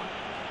wrong.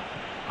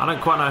 I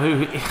don't quite know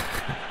who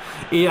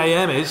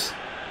EAM is.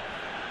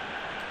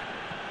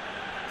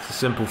 It's a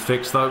simple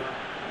fix, though.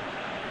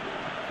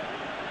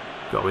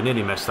 God, we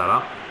nearly messed that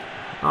up.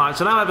 Alright,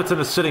 so now Everton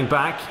are sitting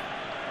back.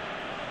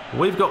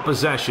 We've got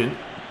possession.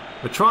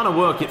 We're trying to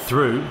work it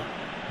through.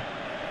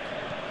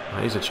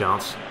 Here's a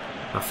chance.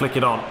 Now flick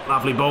it on.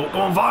 Lovely ball. Go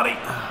on, Vardy.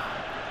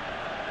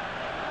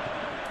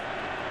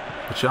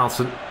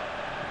 Richarlison.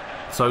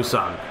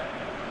 So-so.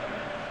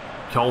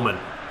 Coleman.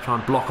 Try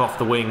and block off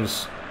the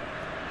wings.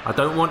 I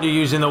don't want you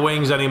using the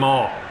wings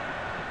anymore.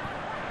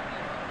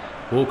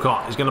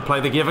 Walcott is going to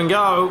play the give and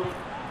go.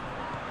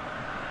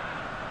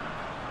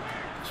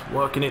 Just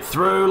working it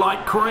through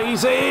like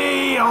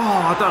crazy. Oh,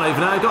 I don't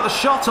even know. He got the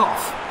shot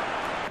off.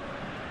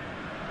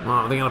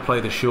 Right, they're going to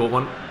play the short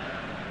one.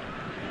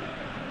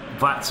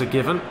 That's a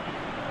given.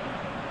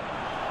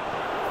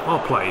 Well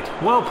played.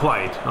 Well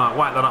played. Alright,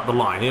 whack that up the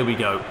line. Here we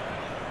go.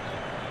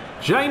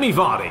 Jamie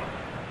Vardy.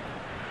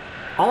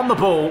 On the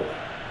ball.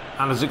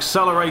 And is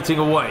accelerating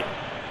away.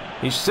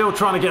 He's still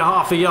trying to get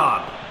half a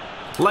yard.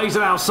 Lays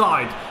it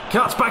outside.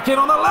 Cuts back in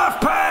on the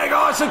left peg.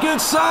 Oh, it's a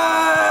good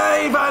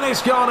save. And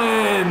it's gone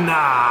in.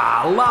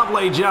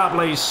 Lovely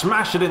jubbly.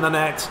 Smash it in the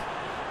net.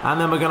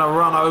 And then we're going to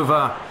run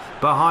over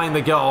behind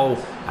the goal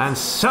and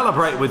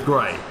celebrate with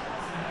Gray.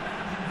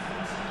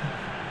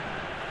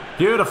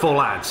 Beautiful,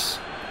 lads.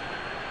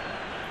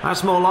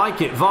 That's more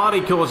like it.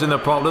 Vardy causing the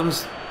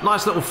problems.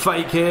 Nice little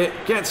fake here.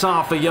 Gets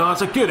half a yard.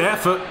 It's a good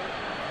effort.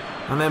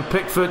 And then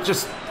Pickford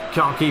just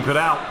can't keep it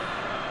out.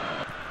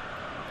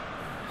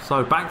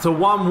 So back to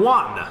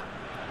 1-1.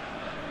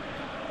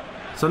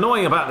 It's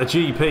annoying about the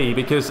GP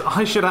because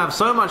I should have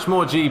so much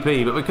more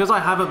GP, but because I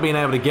haven't been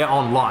able to get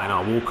online,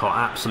 oh, Walcott,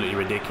 absolutely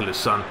ridiculous,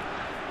 son.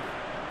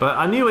 But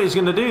I knew he was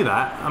going to do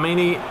that. I mean,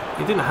 he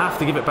didn't have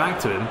to give it back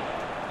to him.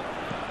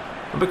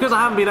 But because I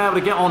haven't been able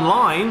to get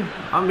online,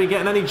 I haven't been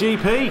getting any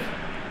GP.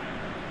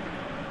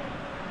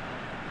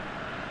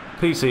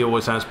 PC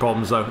always has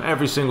problems though.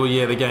 Every single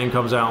year the game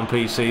comes out on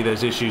PC,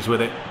 there's issues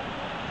with it.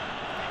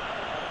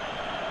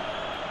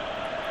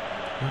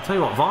 I'll tell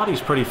you what, Vardy's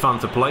pretty fun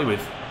to play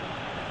with.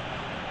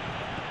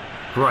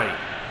 Great.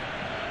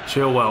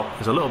 Chilwell,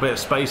 there's a little bit of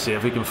space here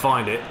if he can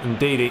find it.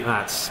 Ndidi,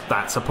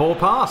 that's a poor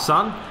pass,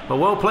 son. But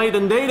well played,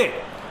 Ndidi.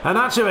 And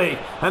actually,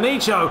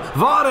 Anicho,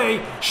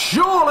 Vardy,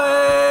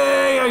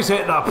 surely he's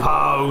hit the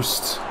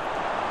post.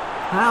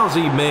 How's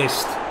he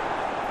missed?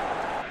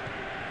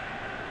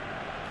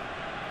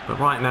 But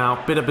right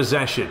now, bit of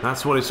possession.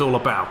 That's what it's all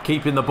about.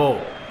 Keeping the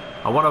ball.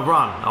 I want to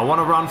run. I want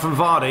to run from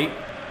Vardy.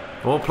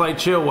 Well played,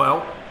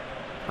 Chilwell.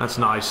 That's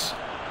nice.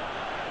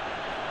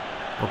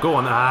 Well, go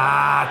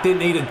on. Didn't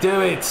need to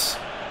do it.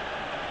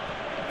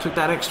 Took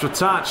that extra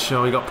touch.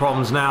 Oh, we got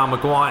problems now.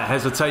 Maguire,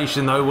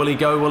 hesitation though. Will he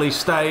go? Will he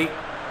stay?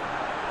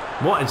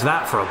 What is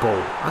that for a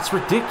ball? That's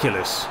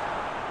ridiculous.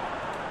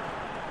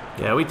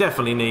 Yeah, we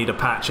definitely need a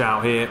patch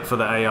out here for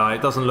the AI.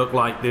 It doesn't look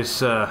like this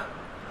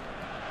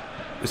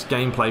this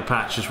gameplay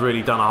patch has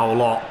really done a whole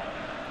lot.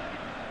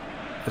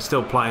 They're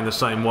still playing the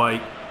same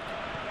way.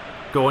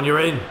 Go on, you're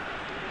in.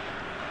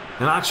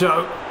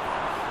 Nacho.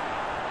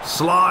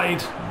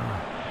 Slide.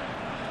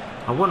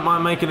 I wouldn't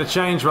mind making a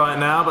change right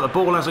now, but the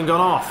ball hasn't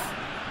gone off.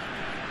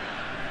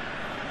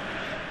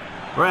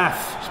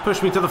 Ref, he's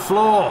pushed me to the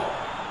floor.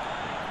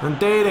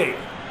 Ndidi.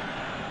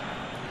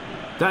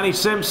 Danny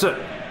Simpson.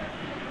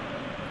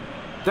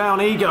 Down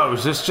he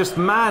goes. It's just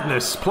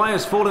madness.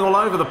 Players falling all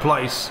over the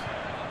place.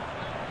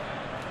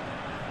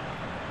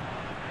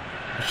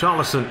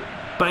 Richarlison.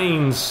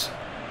 Baines.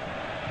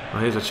 Oh,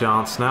 here's a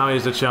chance. Now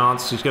here's a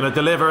chance. He's going to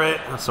deliver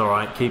it. That's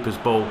alright. Keeper's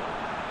ball.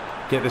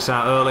 Get this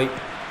out early.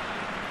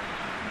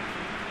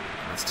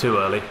 That's too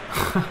early.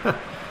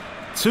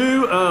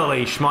 Too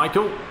early,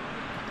 Schmeichel.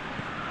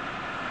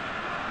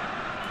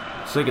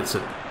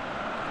 Sigurdsson.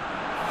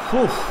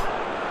 Whew.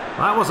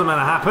 That wasn't meant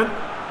to happen.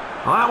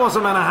 That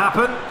wasn't meant to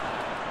happen.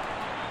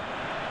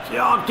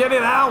 God, get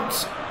it out.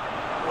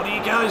 What are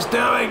you guys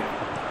doing?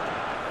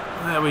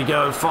 There we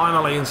go,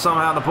 finally, and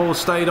somehow the ball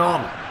stayed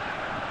on.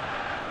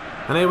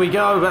 And here we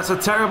go. That's a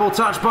terrible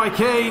touch by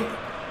Keane.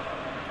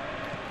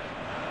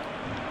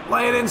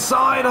 Lay it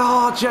inside.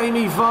 Oh,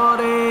 Jamie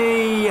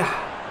Vardy.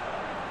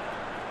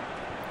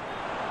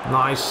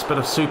 Nice bit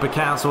of super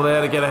cancel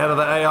there to get ahead of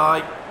the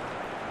AI.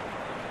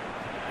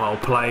 Well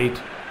played.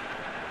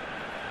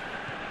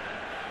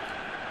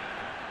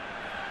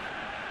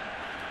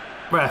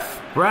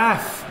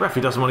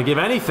 Referee doesn't want to give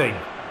anything.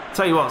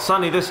 Tell you what,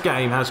 suddenly this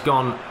game has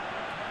gone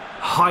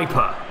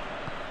hyper.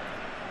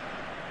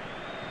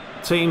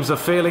 Teams are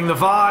feeling the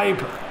vibe.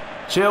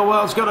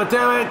 Chilwell's got to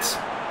do it.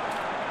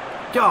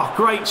 God,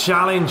 great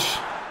challenge.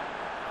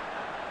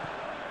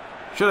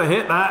 Should have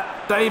hit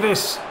that.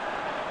 Davis.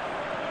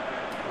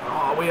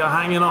 Oh, we are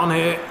hanging on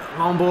here.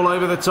 Long ball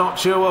over the top.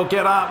 Chilwell,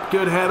 get up.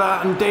 Good header.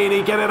 And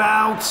Ndidi, get it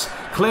out.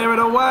 Clear it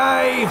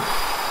away.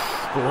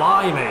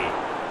 Blimey.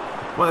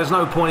 Well, there's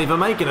no point even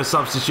making a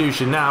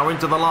substitution now. We're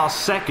into the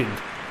last second.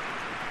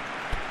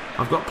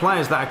 I've got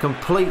players that are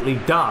completely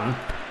done.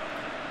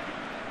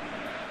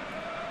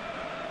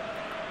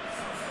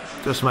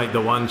 Just make the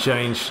one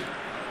change.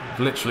 I've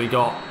literally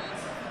got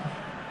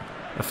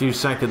a few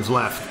seconds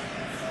left.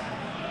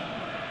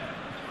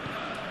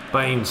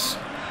 Baines.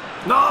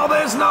 No,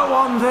 there's no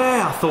one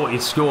there. I thought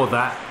he'd scored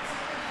that.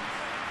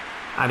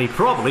 And he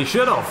probably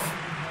should have.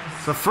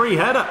 It's a free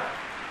header.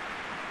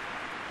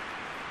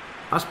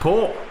 That's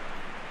poor.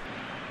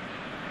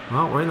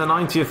 Well, we're in the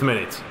 90th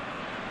minute.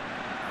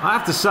 I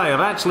have to say,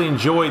 I've actually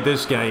enjoyed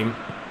this game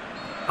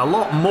a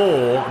lot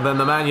more than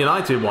the Man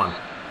United one.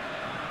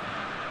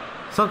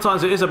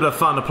 Sometimes it is a bit of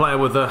fun to play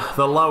with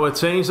the lower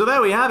teams. So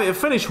there we have it. It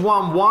finished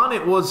 1-1.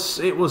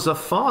 It was a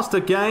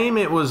faster game.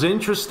 It was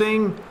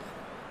interesting.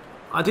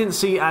 I didn't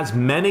see as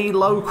many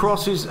low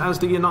crosses as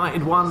the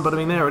United one, but I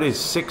mean, there it is,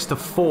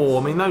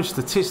 6-4. I mean, those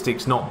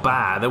statistics not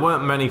bad. There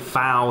weren't many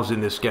fouls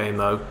in this game,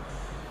 though.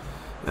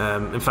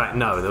 In fact,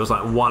 no, there was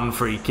like one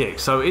free kick.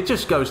 So it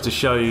just goes to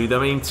show you, I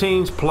mean,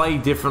 teams play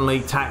differently,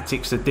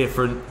 tactics are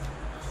different.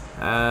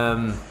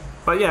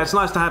 But yeah, it's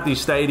nice to have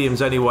these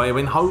stadiums anyway. I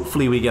mean,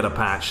 hopefully we get a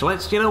patch.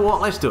 You know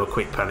what, let's do a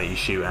quick penalty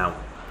shootout.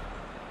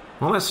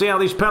 Well, let's see how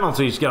these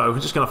penalties go. We're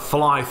just going to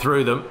fly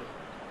through them.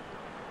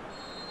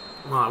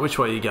 Right, which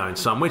way are you going,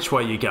 son? Which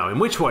way are you going?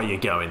 Which way are you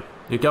going?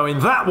 You're going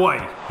that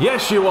way.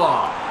 Yes, you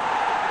are.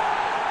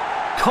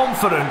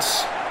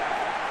 Confidence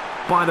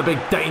by the big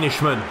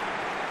Danishman.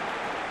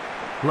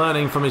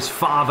 Learning from his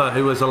father,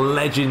 who was a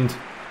legend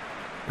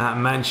at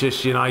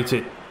Manchester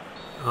United.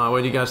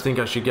 Where do you guys think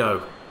I should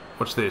go?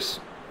 Watch this.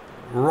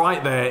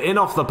 Right there, in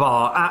off the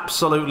bar.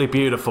 Absolutely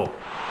beautiful.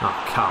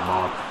 Oh, come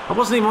on. I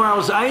wasn't even where I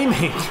was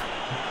aiming.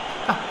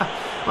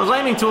 I was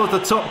aiming towards the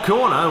top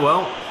corner.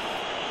 Well,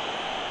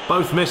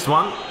 both missed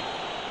one.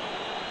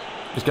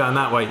 He's going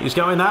that way. He's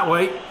going that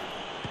way.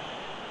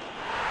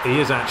 He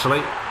is,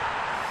 actually.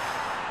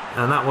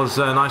 And that was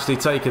nicely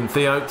taken,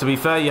 Theo. To be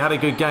fair, you had a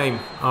good game.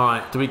 All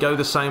right, do we go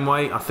the same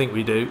way? I think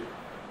we do.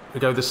 We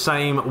go the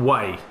same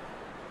way.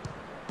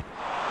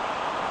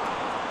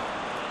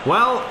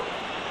 Well,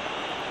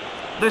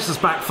 this has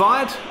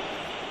backfired.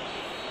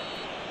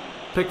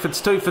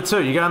 Pickford's 2 for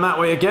 2. You going that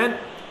way again?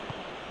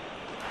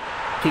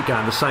 Keep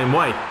going the same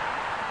way.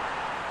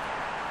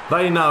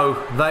 They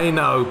know. They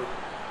know.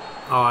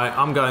 All right,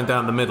 I'm going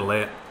down the middle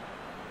here.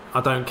 I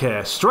don't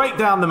care. Straight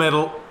down the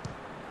middle.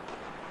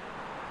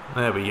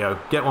 There we go.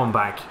 Get one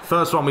back.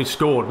 First one we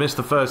scored. Missed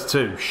the first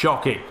two.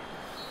 Shocking.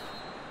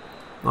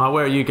 All right,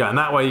 where are you going?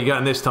 That way you're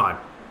going this time.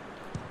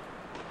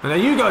 And now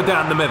you go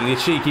down the middle, you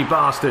cheeky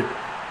bastard.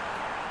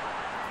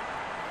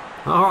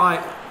 All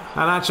right.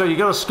 Hanacho, you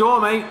got to score,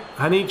 mate.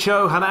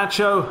 Hanicho,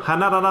 Hanacho,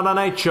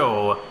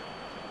 Hanadanacho.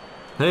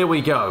 Here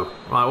we go.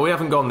 Right, we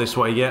haven't gone this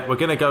way yet. We're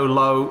going to go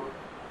low.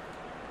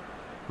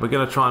 We're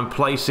going to try and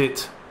place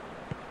it.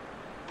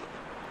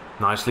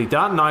 Nicely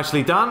done,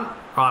 nicely done.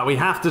 Right, we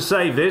have to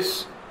save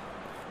this.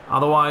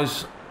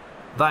 Otherwise,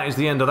 that is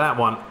the end of that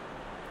one.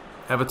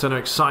 Everton are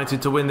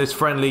excited to win this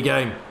friendly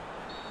game.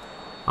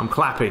 I'm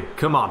clapping.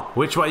 Come on.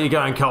 Which way are you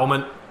going,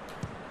 Coleman?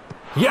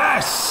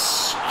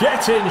 Yes!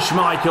 Get in,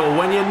 Schmeichel,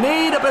 when you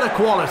need a bit of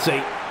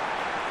quality.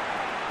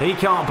 He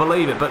can't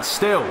believe it, but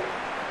still.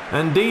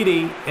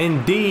 Ndidi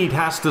indeed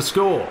has to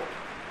score.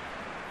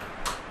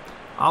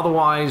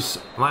 Otherwise,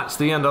 that's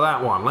the end of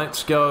that one.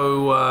 Let's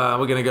go.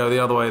 We're going to go the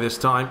other way this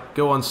time.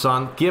 Go on,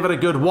 son. Give it a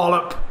good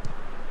wallop.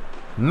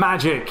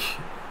 Magic.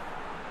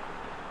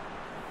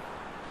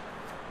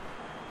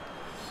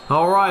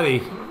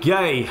 Alrighty.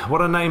 Gay.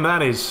 What a name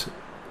that is.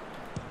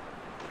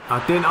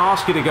 I didn't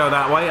ask you to go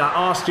that way.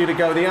 I asked you to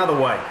go the other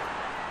way.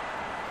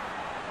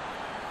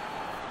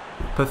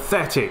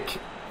 Pathetic.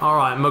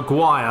 Alright,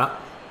 Maguire.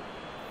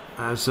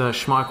 As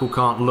Schmeichel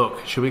can't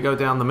look. Should we go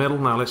down the middle?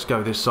 No, let's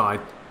go this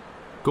side.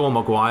 Go on,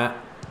 Maguire.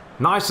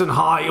 Nice and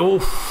high.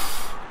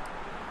 Oof.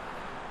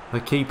 The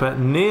keeper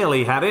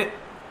nearly had it.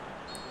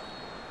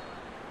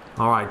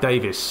 Alright,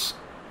 Davis.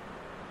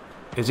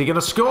 Is he going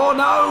to score?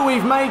 No,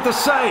 we've made the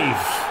save.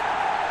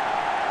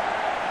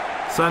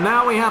 So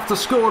now we have to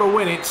score to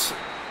win it.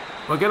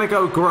 We're going to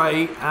go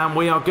grey and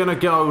we are going to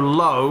go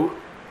low.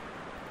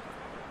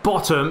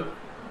 Bottom.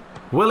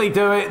 Will he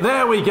do it?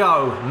 There we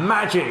go.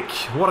 Magic.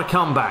 What a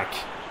comeback.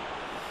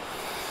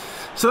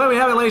 So there we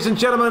have it, ladies and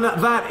gentlemen.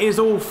 That is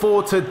all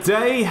for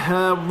today.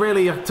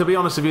 Really, to be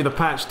honest with you, the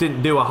patch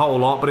didn't do a whole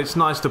lot, but it's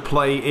nice to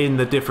play in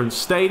the different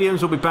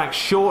stadiums. We'll be back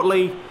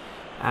shortly,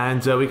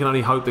 and we can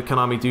only hope that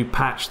Konami do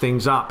patch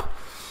things up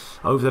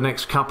over the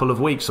next couple of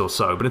weeks or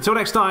so. But until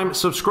next time,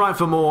 subscribe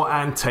for more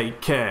and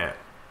take care.